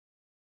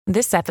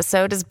This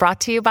episode is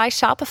brought to you by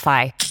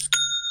Shopify.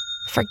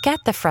 Forget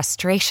the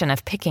frustration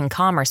of picking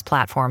commerce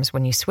platforms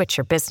when you switch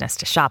your business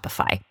to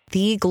Shopify,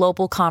 the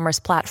global commerce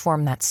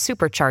platform that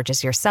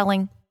supercharges your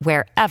selling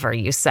wherever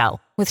you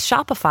sell. With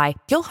Shopify,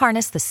 you'll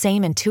harness the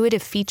same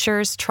intuitive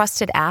features,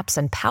 trusted apps,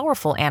 and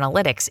powerful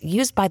analytics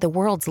used by the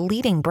world's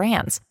leading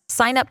brands.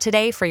 Sign up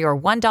today for your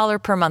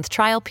 $1 per month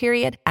trial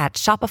period at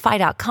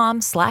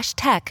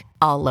shopify.com/tech,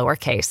 all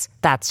lowercase.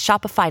 That's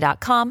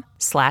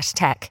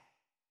shopify.com/tech.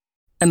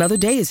 Another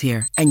day is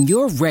here, and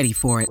you're ready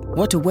for it.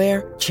 What to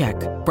wear? Check.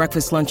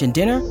 Breakfast, lunch, and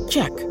dinner?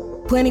 Check.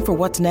 Planning for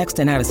what's next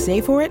and how to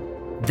save for it?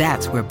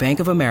 That's where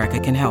Bank of America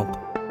can help.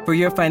 For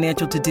your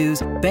financial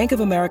to-dos, Bank of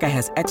America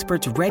has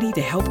experts ready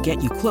to help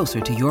get you closer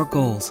to your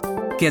goals.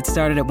 Get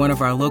started at one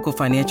of our local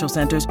financial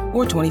centers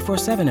or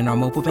 24/7 in our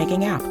mobile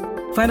banking app.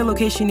 Find a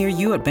location near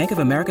you at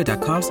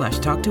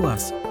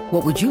bankofamerica.com/talktous.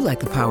 What would you like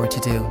the power to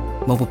do?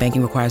 Mobile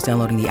banking requires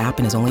downloading the app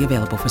and is only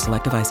available for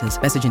select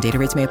devices. Message and data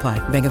rates may apply.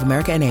 Bank of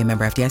America N.A.,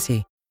 member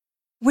FDIC.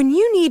 When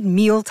you need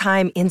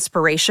mealtime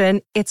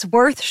inspiration, it's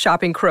worth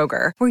shopping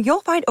Kroger, where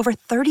you'll find over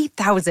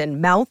 30,000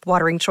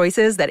 mouth-watering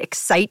choices that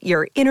excite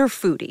your inner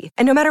foodie.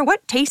 And no matter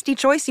what tasty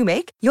choice you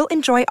make, you'll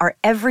enjoy our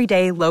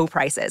everyday low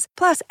prices,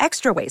 plus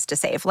extra ways to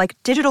save, like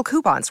digital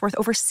coupons worth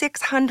over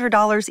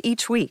 $600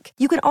 each week.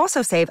 You can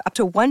also save up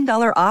to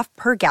 $1 off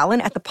per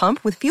gallon at the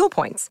pump with fuel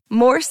points.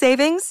 More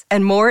savings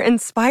and more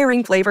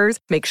inspiring flavors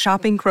make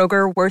shopping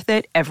Kroger worth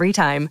it every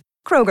time.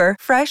 Kroger,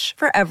 fresh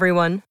for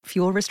everyone.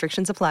 Fuel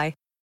restrictions apply.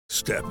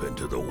 Step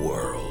into the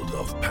world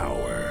of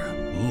power,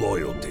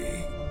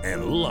 loyalty,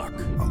 and luck.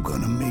 I'm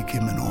gonna make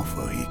him an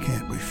offer he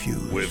can't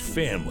refuse. With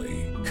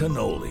family,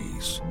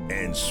 cannolis,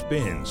 and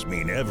spins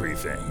mean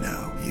everything.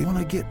 Now, you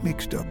wanna get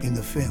mixed up in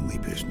the family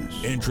business.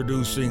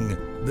 Introducing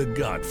The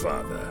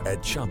Godfather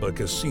at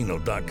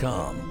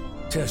ChumbaCasino.com.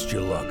 Test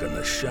your luck in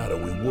the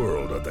shadowy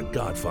world of The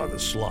Godfather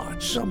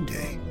slot.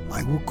 Someday,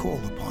 I will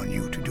call upon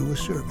you to do a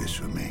service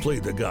for me. Play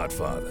The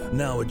Godfather,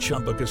 now at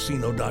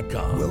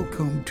ChumbaCasino.com.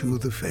 Welcome to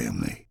the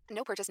family.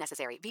 No purchase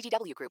necessary.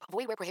 VGW Group.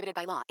 Void where prohibited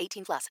by law.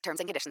 18 plus.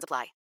 Terms and conditions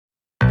apply.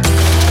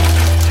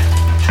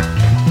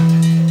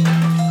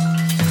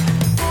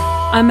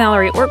 I'm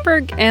Mallory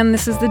Ortberg, and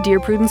this is the Dear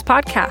Prudence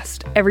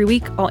podcast. Every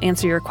week, I'll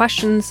answer your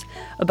questions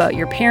about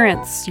your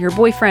parents, your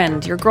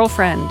boyfriend, your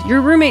girlfriend,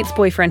 your roommate's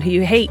boyfriend who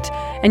you hate,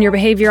 and your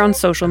behavior on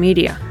social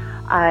media.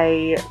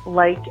 I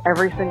like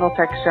every single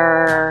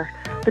texture,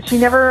 but she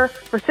never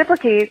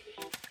reciprocates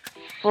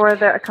for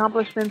the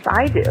accomplishments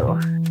I do.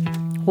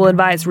 We'll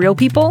advise real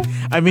people.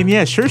 I mean,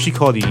 yeah, sure, she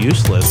called you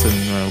useless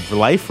and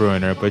life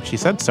ruiner, but she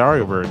said sorry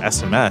over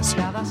SMS.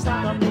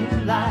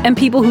 And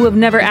people who have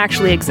never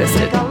actually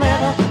existed.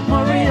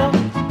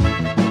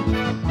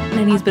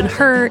 And he's been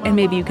hurt, and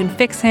maybe you can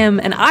fix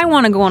him, and I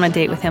want to go on a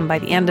date with him by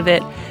the end of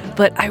it,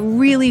 but I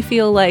really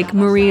feel like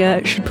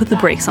Maria should put the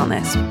brakes on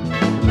this.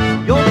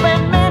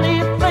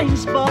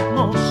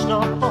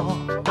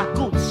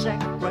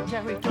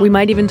 We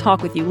might even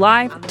talk with you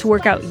live to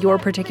work out your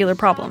particular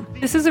problem.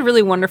 This is a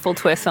really wonderful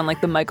twist on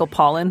like the Michael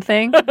Pollan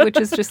thing, which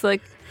is just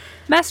like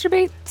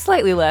masturbate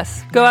slightly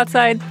less, go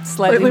outside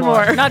slightly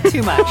more. Not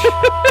too much.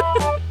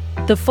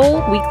 The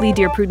full weekly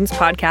Dear Prudence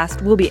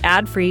podcast will be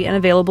ad-free and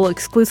available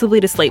exclusively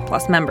to Slate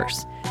Plus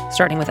members.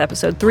 Starting with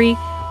episode 3,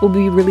 we'll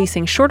be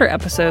releasing shorter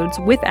episodes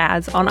with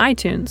ads on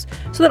iTunes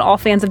so that all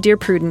fans of Dear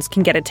Prudence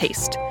can get a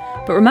taste.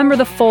 But remember,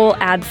 the full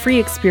ad-free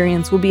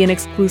experience will be an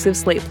exclusive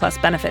Slate Plus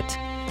benefit.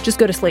 Just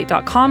go to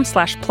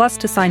slate.com/plus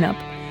to sign up.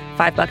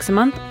 $5 a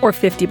month or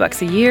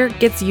 $50 a year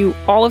gets you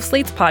all of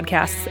Slate's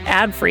podcasts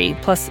ad-free,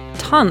 plus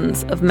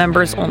tons of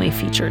members-only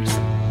features.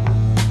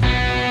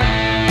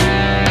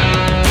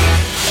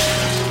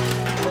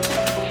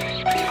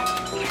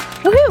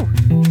 Woohoo!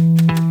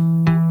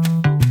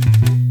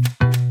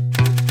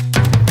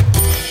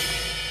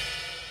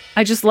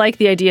 I just like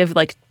the idea of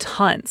like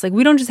tons. Like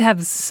we don't just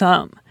have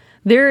some.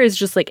 There is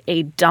just like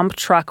a dump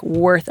truck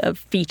worth of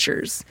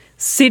features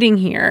sitting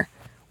here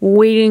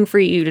waiting for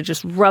you to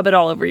just rub it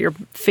all over your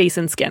face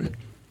and skin.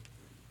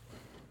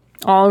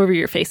 All over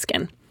your face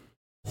skin.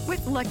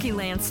 With Lucky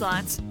Land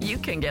Slots, you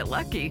can get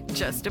lucky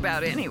just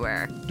about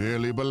anywhere.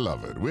 Dearly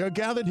beloved, we are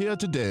gathered here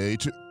today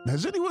to...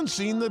 Has anyone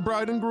seen the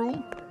bride and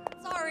groom?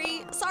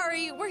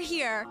 Sorry, we're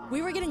here.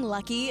 We were getting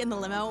lucky in the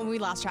limo and we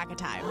lost track of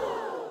time.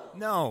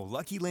 No,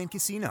 Lucky Land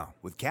Casino,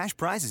 with cash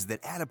prizes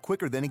that add up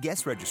quicker than a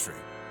guest registry.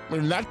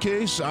 In that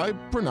case, I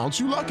pronounce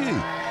you lucky.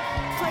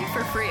 Play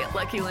for free at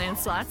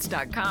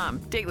LuckyLandSlots.com.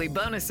 Daily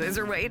bonuses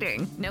are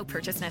waiting. No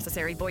purchase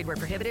necessary. Void where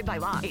prohibited by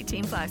law.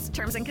 18 plus.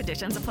 Terms and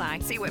conditions apply.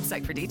 See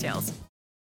website for details.